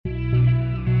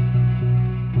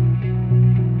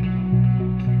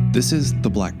This is The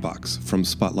Black Box from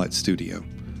Spotlight Studio.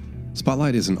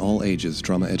 Spotlight is an all-ages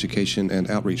drama education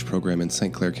and outreach program in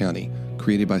St. Clair County,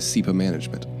 created by SCCHS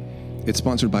Management. It's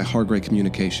sponsored by Hargray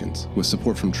Communications, with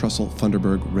support from Trussell,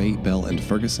 Funderburg, Ray, Bell, and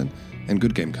Ferguson, and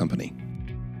Good Game Company.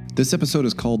 This episode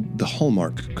is called A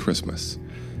Hallmark Christmas.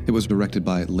 It was directed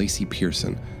by Lacey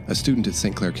Pierson, a student at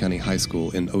St. Clair County High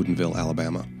School in Odenville,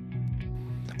 Alabama.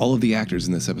 All of the actors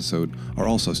in this episode are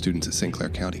also students at St. Clair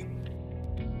County.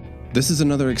 This is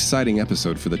another exciting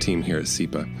episode for the team here at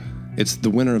SCCHS. It's the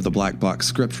winner of the Black Box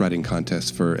script writing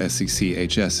contest for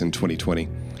SCCHS in 2020.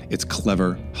 It's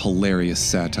clever, hilarious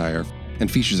satire,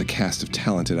 and features a cast of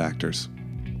talented actors.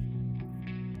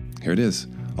 Here it is,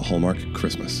 A Hallmark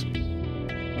Christmas.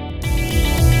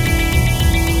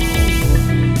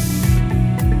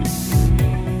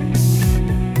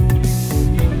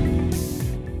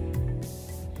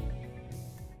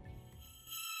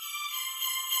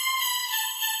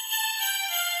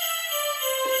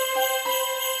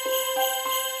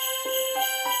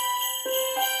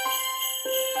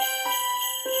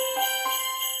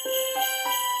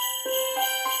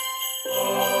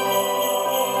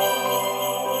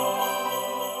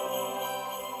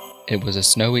 It was a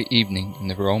snowy evening in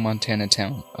the rural Montana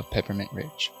town of Peppermint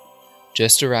Ridge.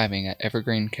 Just arriving at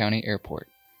Evergreen County Airport,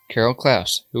 Carol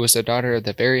Klaus, who was the daughter of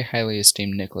the very highly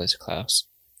esteemed Nicholas Klaus,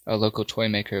 a local toy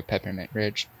maker of Peppermint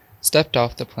Ridge, stepped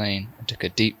off the plane and took a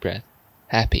deep breath,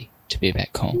 happy to be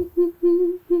back home.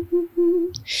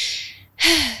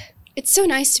 It's so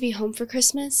nice to be home for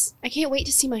Christmas. I can't wait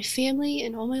to see my family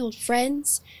and all my old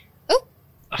friends. Oh!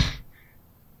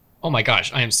 Oh my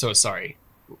gosh, I am so sorry.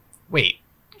 Wait.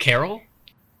 Carol?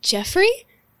 Jeffrey?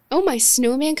 Oh, my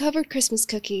snowman-covered Christmas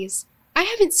cookies. I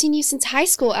haven't seen you since high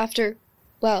school after,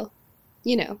 well,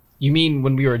 you know. You mean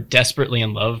when we were desperately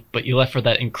in love, but you left for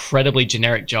that incredibly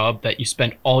generic job that you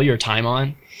spent all your time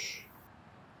on?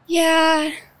 Yeah.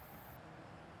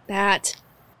 That.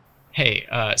 Hey,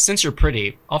 since you're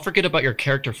pretty, I'll forget about your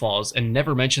character flaws and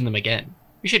never mention them again.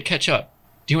 We should catch up.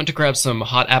 Do you want to grab some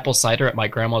hot apple cider at my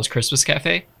grandma's Christmas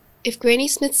cafe? If Granny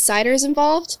Smith's cider is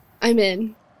involved, I'm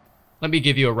in. Let me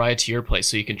give you a ride to your place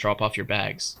so you can drop off your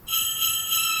bags.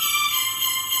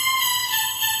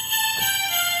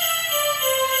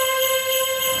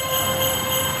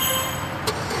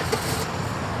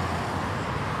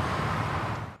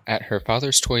 At her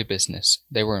father's toy business,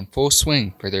 they were in full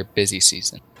swing for their busy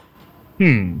season.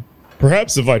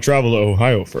 Perhaps if I travel to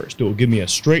Ohio first, it will give me a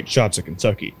straight shot to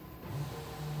Kentucky.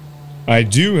 I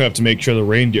do have to make sure the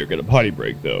reindeer get a potty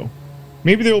break, though.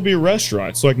 Maybe there will be a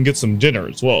restaurant so I can get some dinner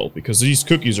as well, because these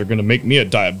cookies are going to make me a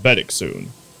diabetic soon.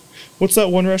 What's that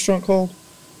one restaurant called?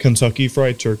 Kentucky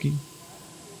Fried Turkey?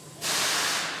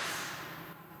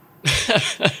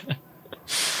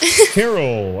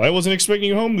 Carol, I wasn't expecting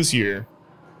you home this year.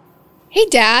 Hey,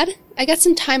 Dad. I got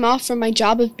some time off from my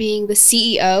job of being the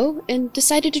CEO and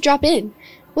decided to drop in.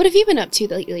 What have you been up to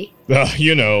lately?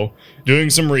 Doing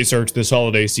some research this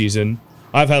holiday season.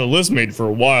 I've had a list made for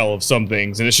a while of some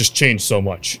things, and it's just changed so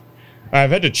much. I've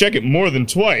had to check it more than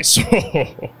twice.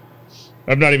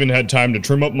 I've not even had time to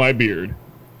trim up my beard.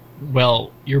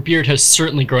 Well, your beard has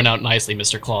certainly grown out nicely,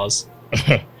 Mr. Claus.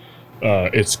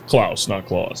 It's Klaus, not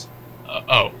Claus.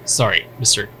 Sorry,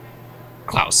 Mr.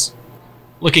 Klaus.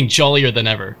 Looking jollier than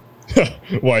ever.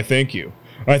 Why, thank you.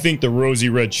 I think the rosy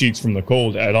red cheeks from the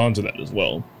cold add on to that as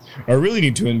well. I really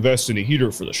need to invest in a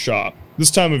heater for the shop. This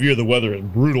time of year the weather is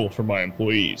brutal for my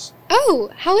employees.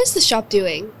 Oh, how is the shop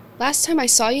doing? Last time I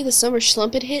saw you the summer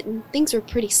slump had hit and things were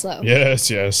pretty slow.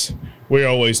 Yes. We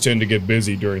always tend to get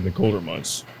busy during the colder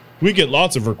months. We get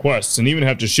lots of requests and even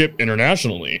have to ship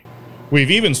internationally.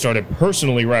 We've even started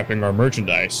personally wrapping our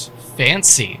merchandise.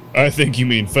 Fancy. I think you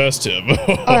mean festive.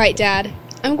 Alright, Dad.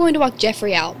 I'm going to walk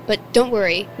Jeffrey out, but don't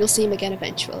worry, you'll see him again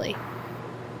eventually.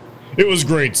 It was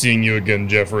great seeing you again,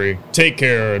 Jeffrey. Take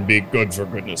care and be good for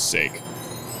goodness sake.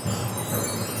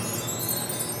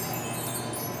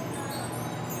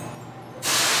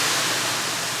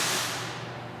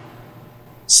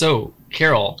 So,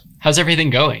 Carol, how's everything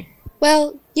going?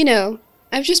 Well,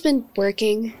 I've just been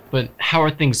working. But how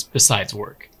are things besides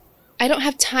work? I don't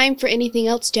have time for anything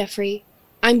else, Jeffrey.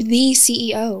 I'm the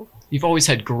CEO. You've always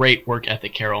had great work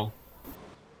ethic, Carol.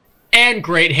 And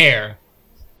great hair.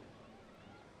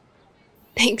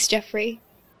 Thanks, Jeffrey.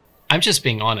 I'm just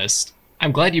being honest.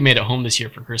 I'm glad you made it home this year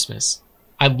for Christmas.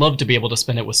 I'd love to be able to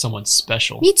spend it with someone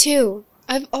special. Me too.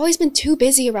 I've always been too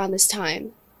busy around this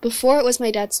time. Before it was my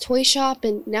dad's toy shop,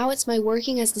 and now it's my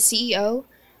working as the CEO.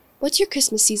 What's your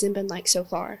Christmas season been like so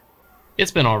far?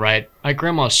 It's been alright. My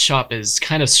grandma's shop is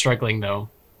kind of struggling though.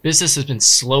 Business has been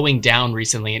slowing down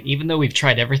recently, and even though we've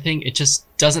tried everything, it just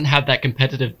doesn't have that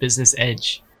competitive business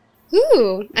edge.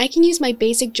 Ooh, I can use my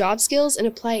basic job skills and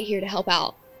apply it here to help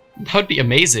out. That would be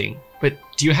amazing. But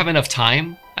do you have enough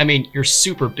time? I mean, you're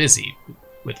super busy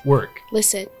with work.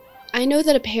 Listen, I know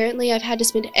that apparently I've had to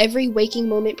spend every waking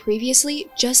moment previously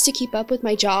just to keep up with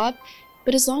my job,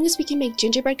 but as long as we can make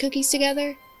gingerbread cookies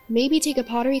together, maybe take a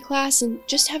pottery class, and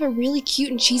just have a really cute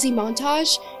and cheesy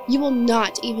montage, you will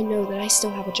not even know that I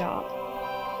still have a job.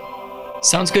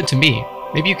 Sounds good to me.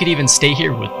 Maybe you could even stay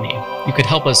here with me. You could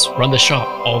help us run the shop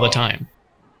all the time.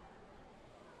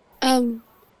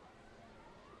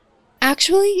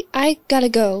 Actually, I gotta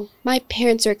go. My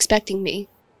parents are expecting me.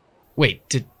 Wait,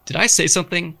 did I say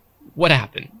something? What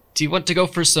happened? Do you want to go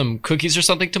for some cookies or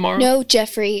something tomorrow? No,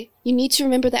 Jeffrey. You need to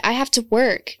remember that I have to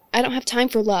work. I don't have time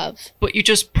for love. But you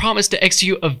just promised to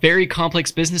execute a very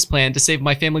complex business plan to save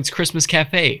my family's Christmas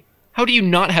cafe. How do you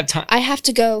not have time? I have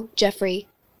to go, Jeffrey.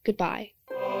 Goodbye.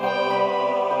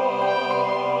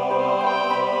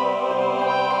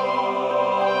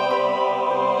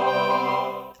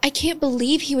 I can't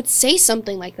believe he would say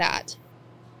something like that.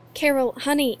 Carol,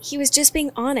 honey, he was just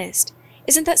being honest.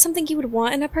 Isn't that something you would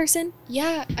want in a person?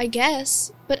 Yeah, I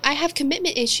guess. But I have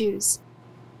commitment issues.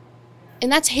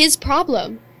 And that's his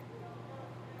problem.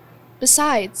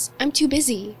 Besides, I'm too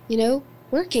busy,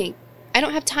 working. I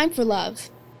don't have time for love.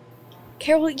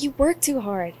 Carol, you work too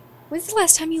hard. When's the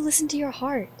last time you listened to your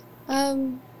heart?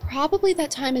 Probably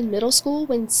that time in middle school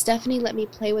when Stephanie let me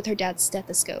play with her dad's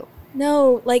stethoscope.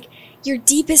 No, like your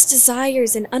deepest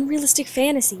desires and unrealistic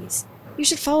fantasies. You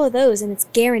should follow those and it's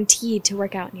guaranteed to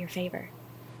work out in your favor.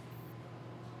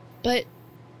 But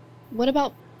what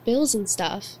about bills and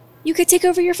stuff? You could take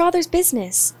over your father's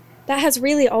business. That has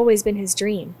really always been his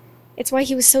dream. It's why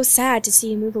he was so sad to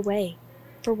see you move away.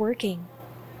 For working.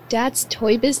 Dad's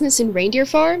toy business and reindeer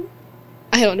farm?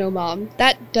 I don't know, Mom.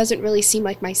 That doesn't really seem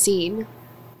like my scene.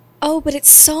 Oh, but it's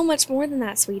so much more than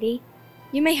that, sweetie.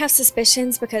 You may have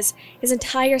suspicions because his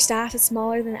entire staff is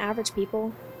smaller than average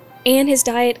people, and his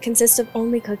diet consists of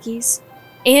only cookies,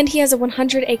 and he has a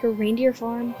 100-acre reindeer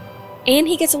farm, and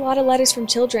he gets a lot of letters from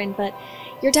children, but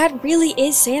your dad really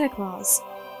is Santa Claus.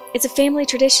 It's a family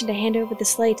tradition to hand over the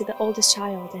sleigh to the oldest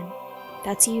child, and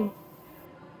that's you.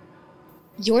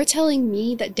 You're telling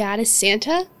me that Dad is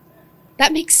Santa?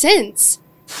 That makes sense.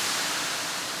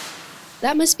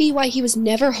 That must be why he was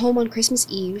never home on Christmas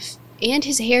Eve, and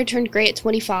his hair turned gray at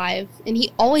 25, and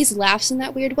he always laughs in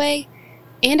that weird way.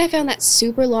 And I found that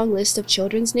super long list of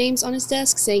children's names on his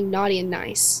desk saying naughty and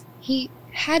nice. He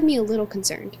had me a little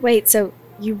concerned. Wait, so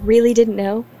you really didn't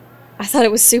know? I thought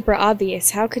it was super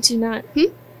obvious. How could you not?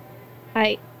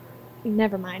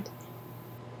 Never mind.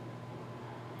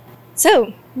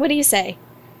 So, what do you say?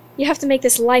 You have to make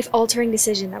this life-altering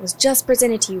decision that was just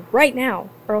presented to you right now,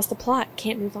 or else the plot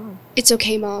can't move on. It's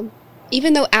okay, Mom.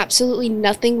 Even though absolutely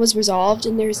nothing was resolved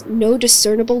and there's no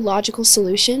discernible logical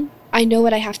solution, I know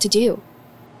what I have to do.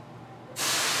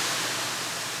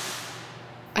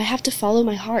 I have to follow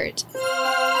my heart.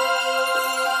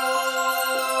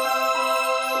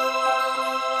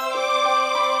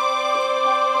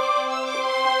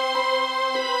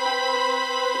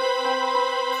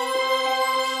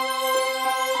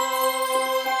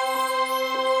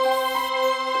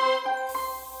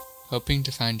 Hoping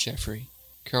to find Jeffrey,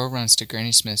 Carol runs to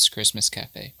Granny Smith's Christmas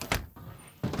cafe.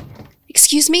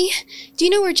 Excuse me? Do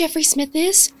you know where Jeffrey Smith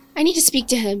is? I need to speak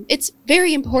to him. It's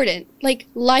very important. Like,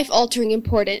 life-altering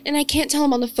important. And I can't tell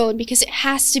him on the phone because it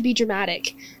has to be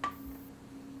dramatic.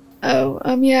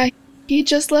 Yeah. He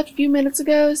just left a few minutes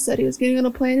ago, said he was getting on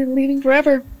a plane and leaving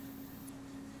forever.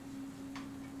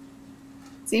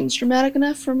 Seems dramatic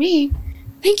enough for me.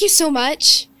 Thank you so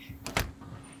much.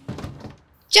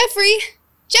 Jeffrey!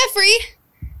 Jeffrey!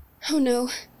 Oh no,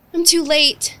 I'm too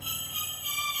late.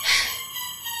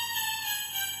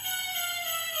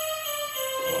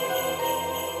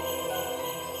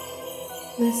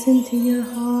 Listen to your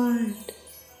heart.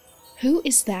 Who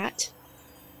is that?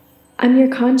 I'm your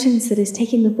conscience that is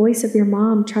taking the voice of your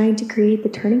mom, trying to create the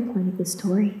turning point of the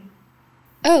story.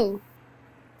 Oh,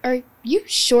 are you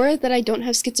sure that I don't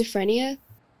have schizophrenia?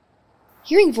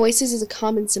 Hearing voices is a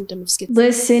common symptom of schizophrenia.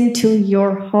 Listen to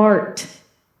your heart.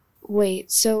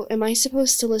 Wait, so am I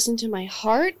supposed to listen to my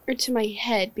heart or to my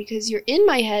head? Because you're in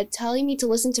my head telling me to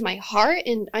listen to my heart,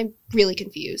 and I'm really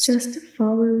confused. Just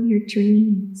follow your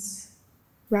dreams.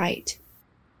 Right.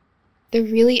 The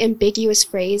really ambiguous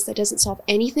phrase that doesn't solve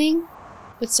anything,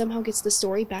 but somehow gets the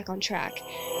story back on track.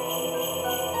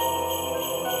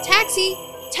 Taxi!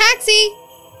 Taxi!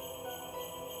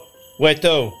 Wait,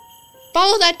 though.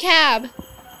 Follow that cab!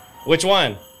 Which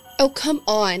one? Oh, come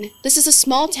on. This is a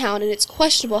small town, and it's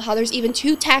questionable how there's even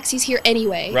 2 taxis here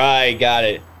anyway. Right, got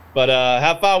it. But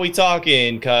how far we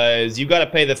talking? Cause you gotta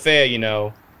pay the fare, you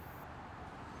know.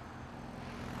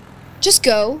 Just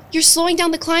go. You're slowing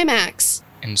down the climax.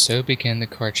 And so began the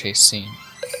car chase scene.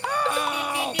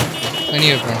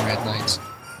 Plenty of run red lights,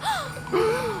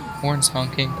 horns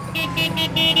honking,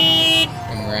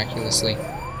 and miraculously,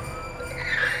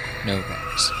 no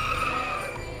wrecks.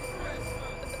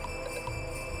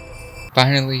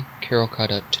 Finally, Carol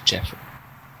caught up to Jeffrey.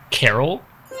 Carol?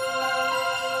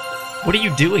 What are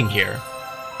you doing here?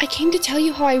 I came to tell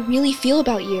you how I really feel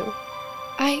about you.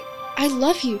 I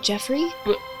love you, Jeffrey.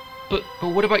 But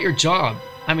what about your job?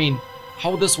 I mean,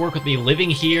 how will this work with me living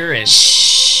here and...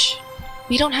 Shh!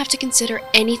 We don't have to consider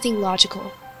anything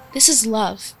logical. This is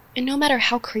love, and no matter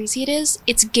how crazy it is,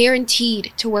 it's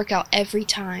guaranteed to work out every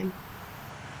time.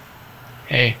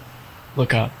 Hey,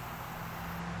 look up.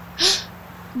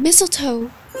 Mistletoe.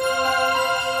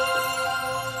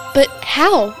 But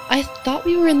how? I thought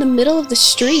we were in the middle of the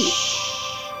street.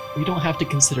 We don't have to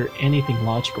consider anything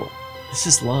logical. This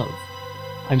is love.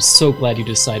 I'm so glad you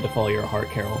decided to follow your heart,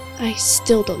 Carol. I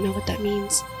still don't know what that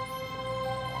means.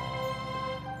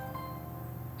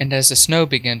 And as the snow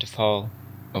began to fall,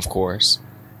 of course,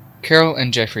 Carol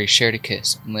and Jeffrey shared a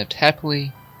kiss and lived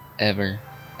happily ever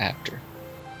after.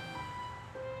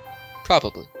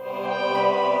 Probably.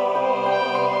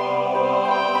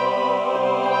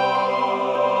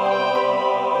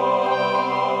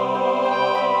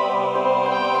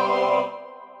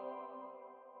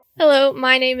 Hello,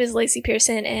 my name is Lacey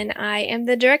Pierson, and I am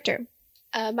the director.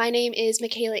 My name is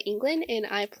Makayla England, and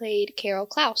I played Carol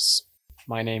Klaus.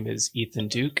 My name is Ethan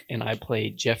Duke, and I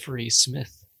played Jeffrey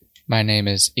Smith. My name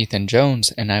is Ethan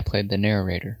Jones, and I played the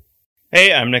narrator.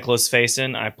 Hey, I'm Nicholas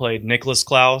Fason. I played Nicholas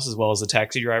Klaus as well as the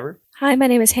taxi driver. Hi, my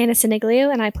name is Hannah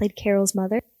Ciniglio, and I played Carol's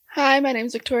mother. Hi, my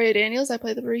name's Tori Daniels. I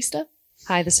play the barista.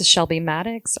 Hi, this is Shelby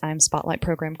Maddox. I'm Spotlight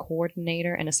Program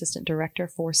Coordinator and Assistant Director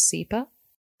for SEPA.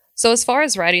 So as far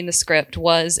as writing the script,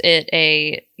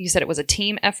 you said it was a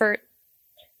team effort?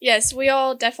 Yes, we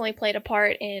all definitely played a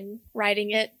part in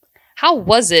writing it. How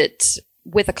was it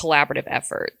with a collaborative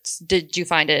effort? Did you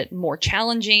find it more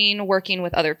challenging working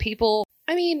with other people?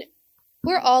 I mean,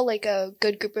 we're all like a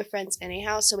good group of friends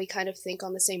anyhow, so we kind of think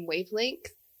on the same wavelength.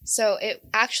 So it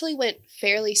actually went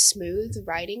fairly smooth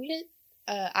writing it,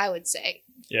 I would say.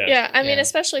 Yeah, I mean,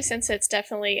 especially since it's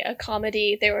definitely a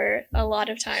comedy, there were a lot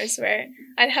of times where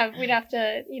we'd have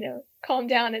to, calm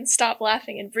down and stop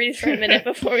laughing and breathe for a minute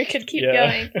before we could keep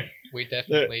going. We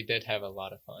definitely did have a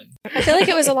lot of fun. I feel like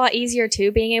it was a lot easier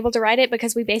too, being able to write it,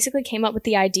 because we basically came up with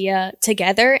the idea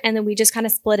together and then we just kind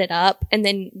of split it up. And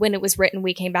then when it was written,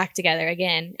 we came back together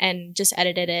again and just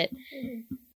edited it.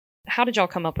 How did y'all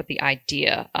come up with the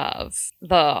idea of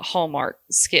the Hallmark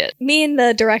skit? Me and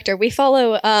the director, we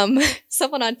follow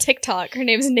someone on TikTok. Her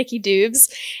name is Nikki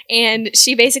Dubes, and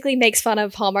she basically makes fun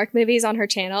of Hallmark movies on her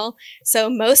channel. So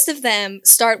most of them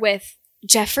start with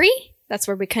Jeffrey. That's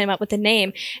where we came up with the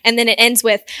name. And then it ends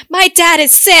with, "My dad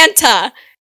is Santa."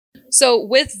 So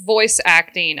with voice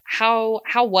acting, how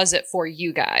was it for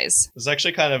you guys? It was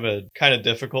actually kind of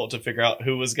difficult to figure out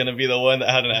who was going to be the one that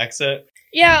had an accent.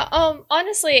 Yeah,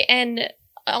 honestly, and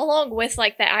along with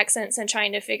like the accents and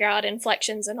trying to figure out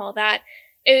inflections and all that,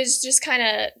 it was just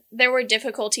there were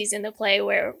difficulties in the play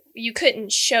where you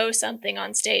couldn't show something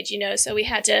on stage, so we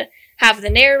had to have the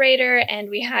narrator and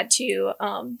we had to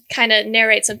kind of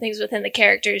narrate some things within the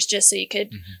characters just so you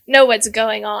could know what's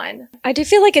going on. I do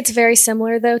feel like it's very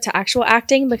similar though to actual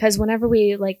acting, because whenever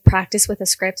we like practice with a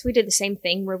script, we did the same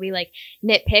thing where we like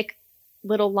nitpick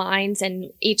little lines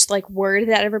and each like word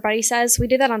that everybody says. We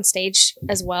did that on stage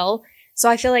as well.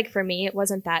 So I feel like for me, it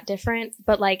wasn't that different,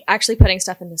 but like actually putting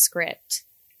stuff in the script,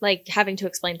 like having to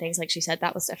explain things like she said,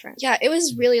 that was different. Yeah, it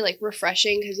was really like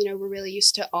refreshing because, we're really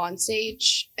used to on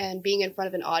stage and being in front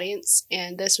of an audience.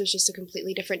 And this was just a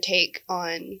completely different take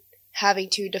on having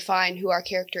to define who our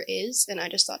character is. And I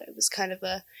just thought it was kind of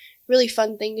a really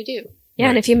fun thing to do. Yeah,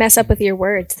 and if you mess up with your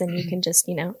words, then you can just,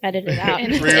 edit it out.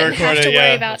 And re-record have to it, worry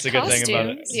yeah. about That's a good thing about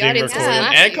it. costumes. The audience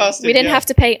and costumes. We didn't have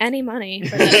to pay any money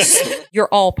for this. You're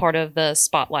all part of the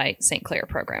Spotlight St. Clair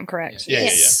program, correct?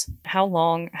 Yes. How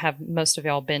long have most of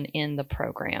y'all been in the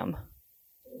program?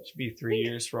 It should be 3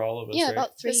 years for all of us, Yeah, right?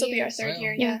 about 3 years. This will be our third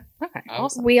year, Yeah. Okay,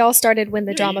 awesome. We all started when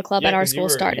the drama club at our 'cause school you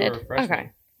started. were a freshman. Okay.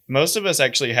 Most of us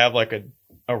actually have like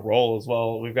a role as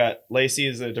well. We've got Lacey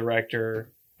as the director.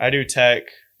 I do tech.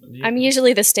 I'm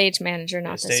usually the stage manager,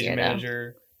 not this stage year,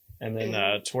 manager. And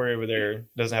then Tori over there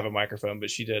doesn't have a microphone, but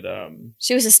she did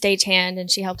She was a stagehand and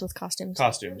she helped with costumes.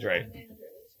 costumes, right?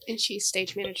 And she's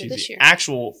stage manager She's this the year.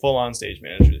 actual full-on stage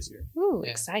manager this year. Ooh, Yeah.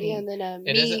 exciting. Yeah, and then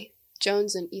It me, isn't-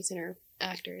 Jones, and Ethan are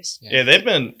actors. Yeah, they've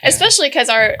been... Especially because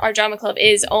our drama club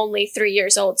is only 3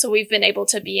 years old, so we've been able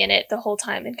to be in it the whole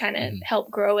time and kind of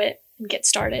help grow it and get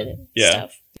started and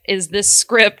stuff. Is this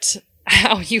script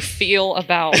how you feel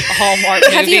about Hallmark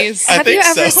movies? Have you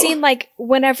ever seen, like,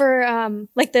 whenever,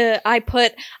 I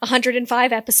put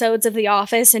 105 episodes of The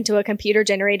Office into a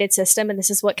computer-generated system, and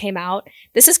this is what came out?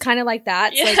 This is kind of like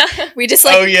that. Yeah. Like, we just,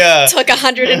 took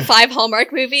 105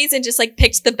 Hallmark movies and just, like,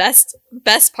 picked the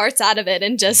best parts out of it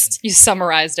and just... You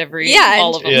summarized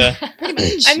all of them. Yeah. Pretty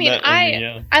much. I mean,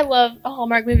 I love a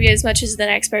Hallmark movie as much as the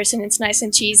next person. It's nice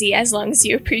and cheesy as long as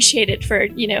you appreciate it for,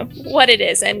 what it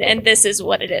is, and this is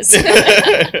what it is.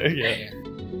 Yeah.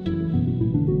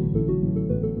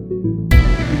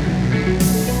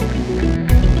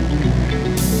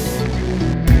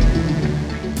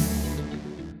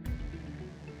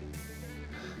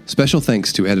 Special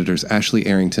thanks to editors Ashley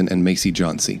Arrington and Macy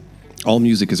Johnsey. All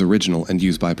music is original and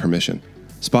used by permission.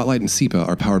 Spotlight and SEPA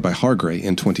are powered by Hargray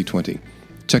in 2020.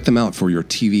 Check them out for your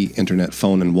TV, internet,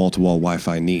 phone, and wall-to-wall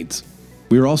Wi-Fi needs.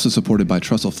 We are also supported by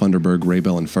Trussell Funderburg,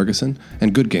 Raybell and Ferguson,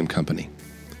 and Good Game Company.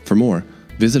 For more,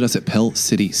 visit us at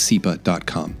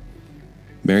pellcitysepa.com.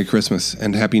 Merry Christmas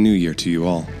and Happy New Year to you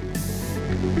all.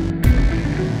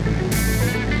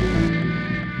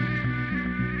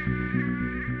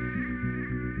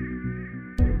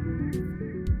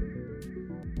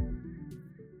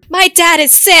 My dad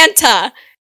is Santa!